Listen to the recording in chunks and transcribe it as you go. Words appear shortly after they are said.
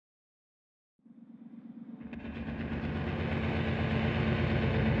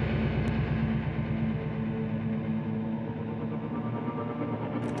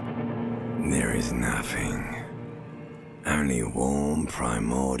nothing. Only warm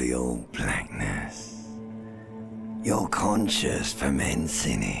primordial blackness. Your conscious ferments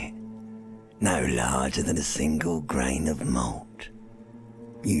in it, no larger than a single grain of malt.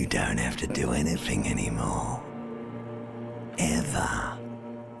 You don't have to do anything anymore. Ever.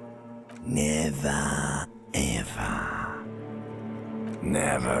 Never, ever.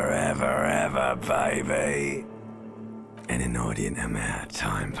 Never, ever, ever, baby. An inordinate amount of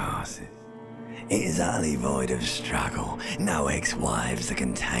time passes. It is utterly void of struggle. No ex-wives are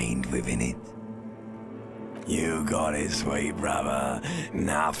contained within it. You got it, sweet brother.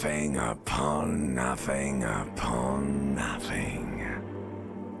 Nothing upon nothing upon nothing.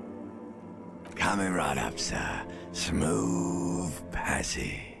 Coming right up, sir. Smooth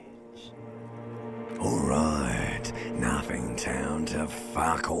passage. Alright, nothing town to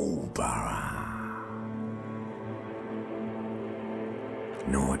fuck all borough.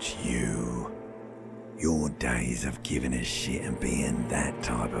 Not you. Your days of giving a shit and being that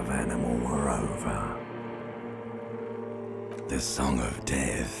type of animal are over. The song of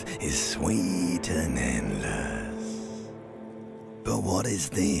death is sweet and endless. But what is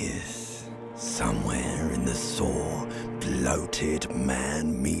this? Somewhere in the sore, bloated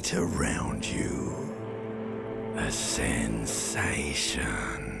man-meat around you. A sensation.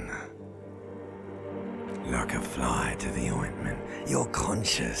 Like a fly to the ointment, your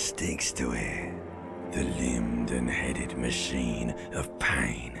conscience sticks to it. The limbed and headed machine of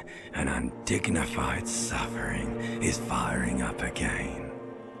pain and undignified suffering is firing up again.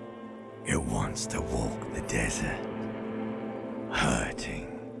 It wants to walk the desert, hurting,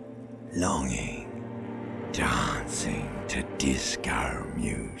 longing, dancing to disco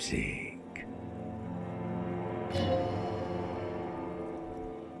music.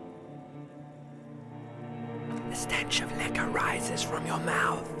 The stench of liquor rises from your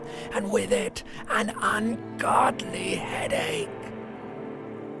mouth, and with it, an ungodly headache.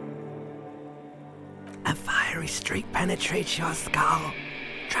 A fiery streak penetrates your skull,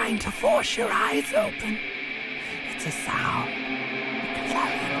 trying to force your eyes open. It's a sound